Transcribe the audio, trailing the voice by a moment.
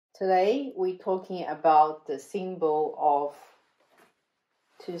Today we're talking about the symbol of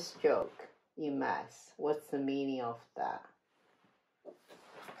two-stroke in math. What's the meaning of that?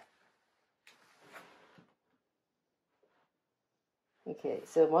 Okay,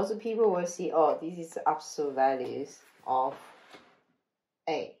 so most people will see, oh, this is the absolute values of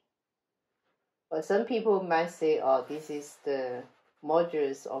A. But some people might say, oh, this is the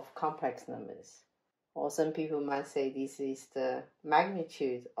modulus of complex numbers. Or some people might say this is the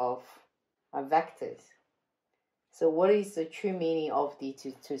magnitude of vectors. So what is the true meaning of the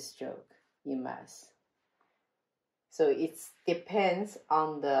two-stroke in math? So it depends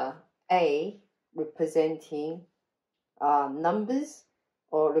on the A representing numbers,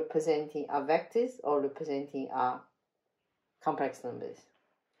 or representing vectors, or representing complex numbers.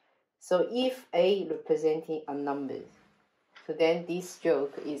 So if A representing a number, so then this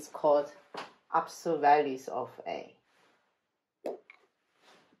stroke is called absolute values of A.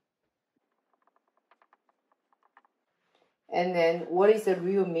 And then what is the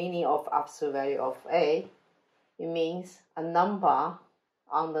real meaning of absolute value of A? It means a number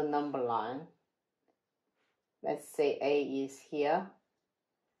on the number line. Let's say A is here,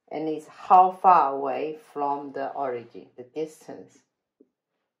 and it's how far away from the origin, the distance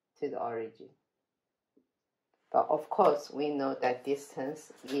to the origin. But of course, we know that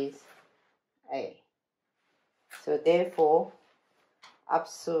distance is A. So therefore,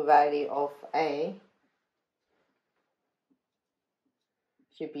 absolute value of A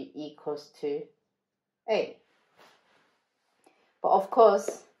should be equals to A. But of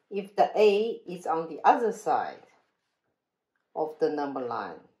course, if the A is on the other side of the number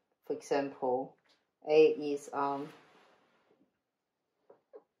line, for example, A is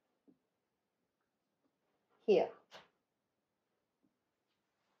here,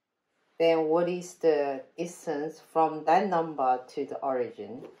 then what is the distance from that number to the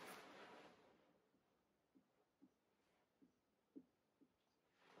origin?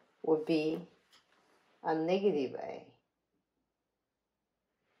 Would be a negative A.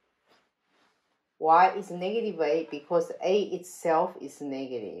 Why is negative A? Because A itself is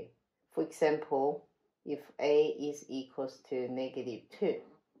negative. For example, if A is equals to negative 2,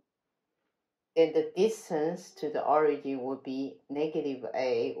 then the distance to the origin would be negative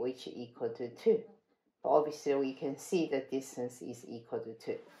A, which is equal to 2. But obviously, we can see the distance is equal to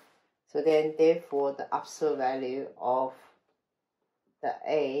 2. So then, therefore, the absolute value of the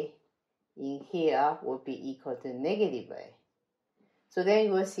A in here would be equal to negative A. So then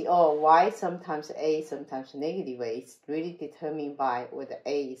you will see, oh, why sometimes A, sometimes negative A. It's really determined by whether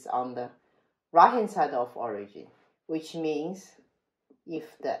A is on the right-hand side of origin, which means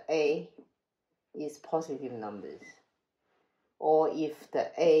if the A is positive numbers, or if the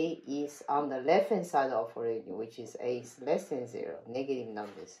A is on the left-hand side of origin, which is A is less than 0, negative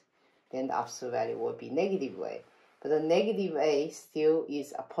numbers, then the absolute value will be negative A. But the negative A still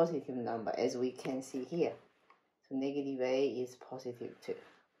is a positive number, as we can see here. So negative A is positive 2.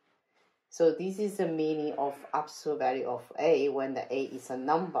 So this is the meaning of absolute value of A when the A is a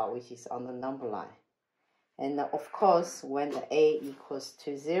number, which is on the number line. And of course, when the A equals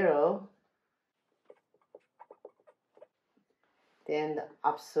to 0, then the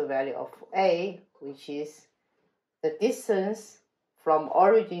absolute value of A, which is the distance from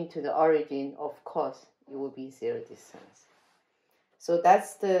origin to the origin, of course, it will be 0 distance. So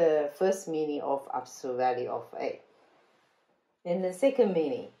that's the first meaning of absolute value of A. And the second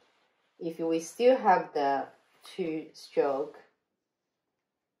meaning, if we still have the two-stroke,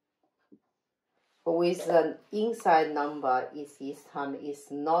 but with an inside number, is this time is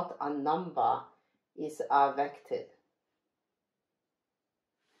not a number, is a vector.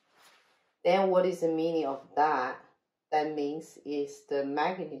 Then what is the meaning of that? That means is the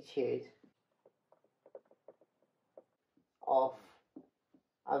magnitude of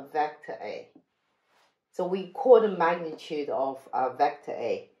a vector A. So we call the magnitude of a vector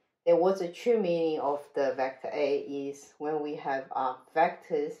A. Then what's the true meaning of the vector A is when we have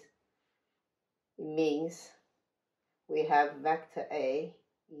vectors, it means we have vector A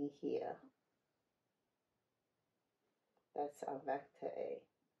in here. That's a vector A.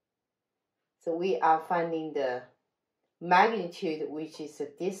 So we are finding the magnitude, which is the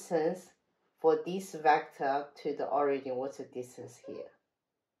distance for this vector to the origin. What's the distance here?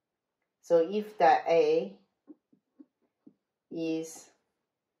 So if the A is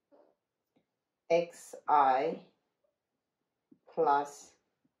xi plus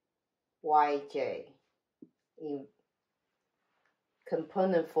yj in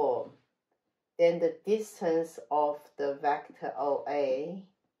component form, then the distance of the vector OA,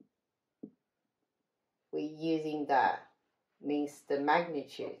 we're using that, means the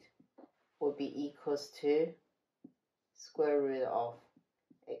magnitude will be equals to square root of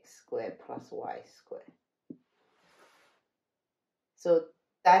x squared plus y squared. So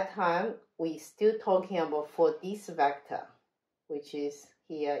that time we still talking about for this vector, which is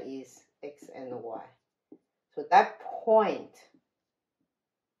here is x and y. So that point,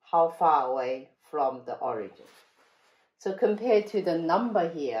 how far away from the origin? So compared to the number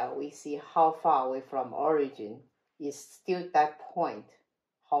here, we see how far away from origin is still that point,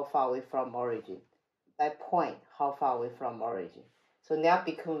 how far away from origin. That point, how far away from origin. So now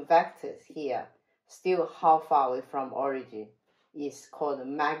become vectors here, still how far away from origin is called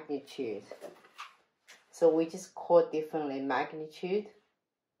magnitude. So we just call differently magnitude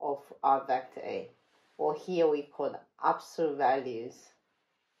of our vector A. Or here we call the absolute values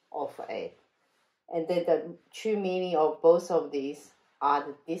of A. And then the true meaning of both of these are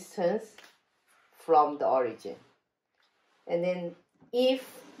the distance from the origin. And then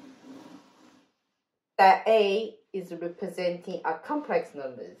if that A is representing a complex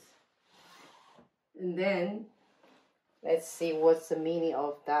numbers, and then let's see what's the meaning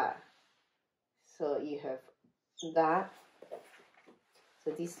of that. So you have that.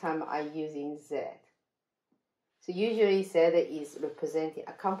 So this time I'm using Z. So usually Z is representing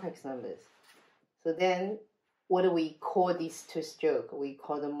a complex numbers. So then what do we call this two-stroke? We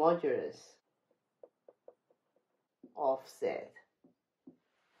call the modulus of Z.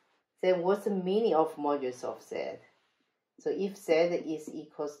 Then what's the meaning of modulus of Z? So if Z is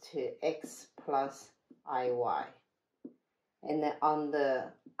equals to x plus iy, and then on the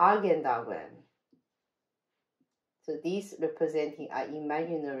Argand diagram, so these representing are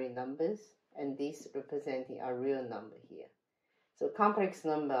imaginary numbers, and these representing a real number here. So complex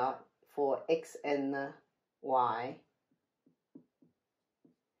number for x and y,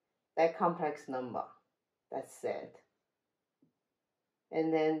 that complex number, that's Z.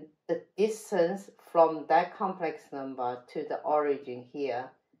 And then the distance from that complex number to the origin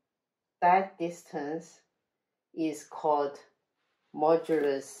here, that distance is called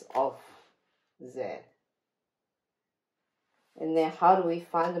modulus of Z. And then how do we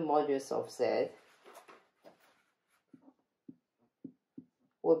find the modulus of Z?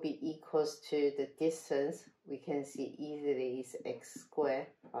 Will be equals to the distance. We can see easily is x squared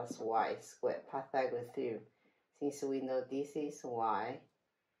plus y squared, Pythagorean theorem. Since we know this is y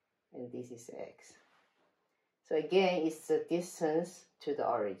and this is x. So again, it's the distance to the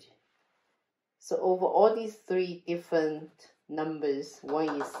origin. So over all these three different numbers,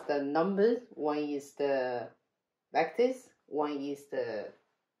 one is the number, one is the vectors, one is the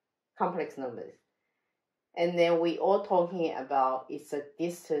complex numbers. And then we all talking about it's a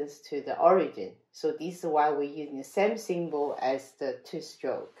distance to the origin. So this is why we're using the same symbol as the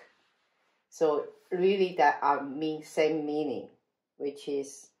two-stroke. So really that same meaning, which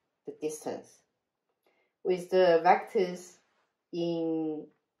is the distance. With the vectors in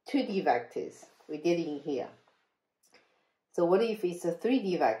 2D vectors, we did in here. So what if it's a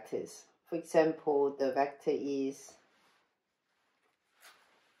 3D vectors? For example, the vector is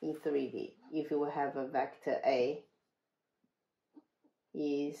in 3D. If you have a vector A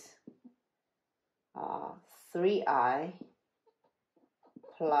is 3i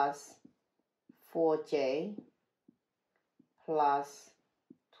plus 4j plus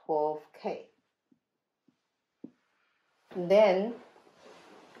 12k. Then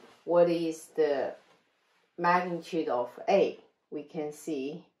what is the magnitude of A? We can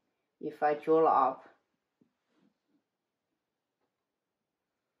see if I draw up,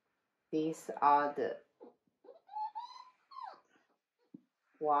 these are the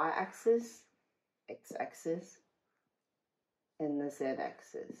y-axis, x-axis, and the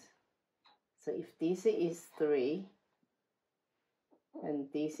z-axis. So if this is 3, and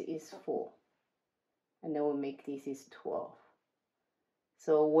this is 4, and then we'll make this is 12.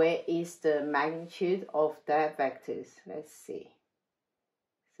 So where is the magnitude of that vectors? Let's see.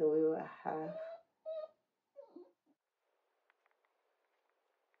 So we will have,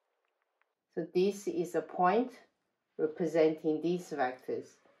 so this is a point representing these vectors,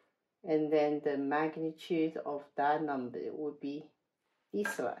 and then the magnitude of that number would be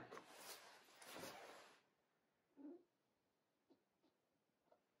this one.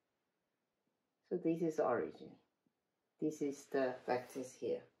 So this is origin. This is the vectors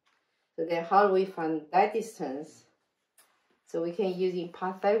here. So then how do we find that distance? So we can use in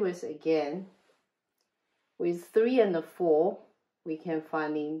Pythagoras again. With 3 and 4, we can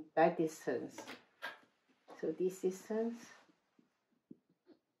find in that distance. So this distance,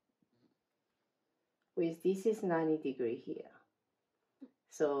 with this is 90 degrees here.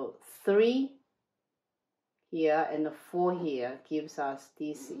 So 3 here and 4 here gives us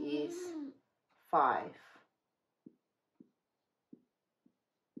this is 5.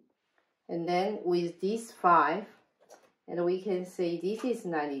 And then with this 5, and we can say this is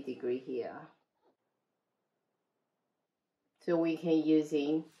 90 degrees here. So we can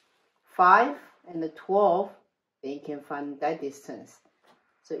using 5 and 12, then you can find that distance.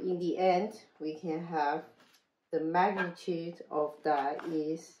 So in the end, we can have the magnitude of that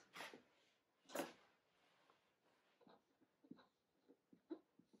is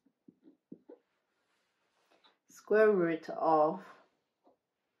square root of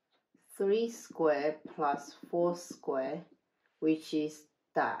 3 squared plus 4 squared, which is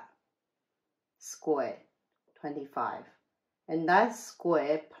that square, 25. And that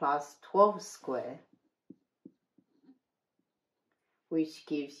square plus 12 square, which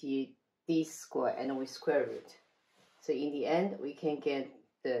gives you this square, and we square root. So in the end, we can get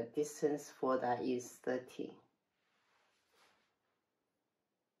the distance for that is 30.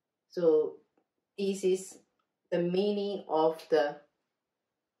 So this is the meaning of the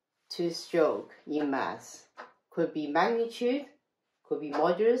two-stroke in math. Could be magnitude, could be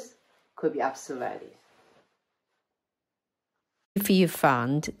modulus, could be absolute value. If you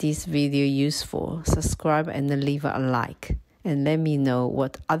found this video useful, subscribe and leave a like. And let me know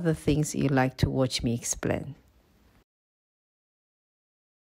what other things you'd like to watch me explain.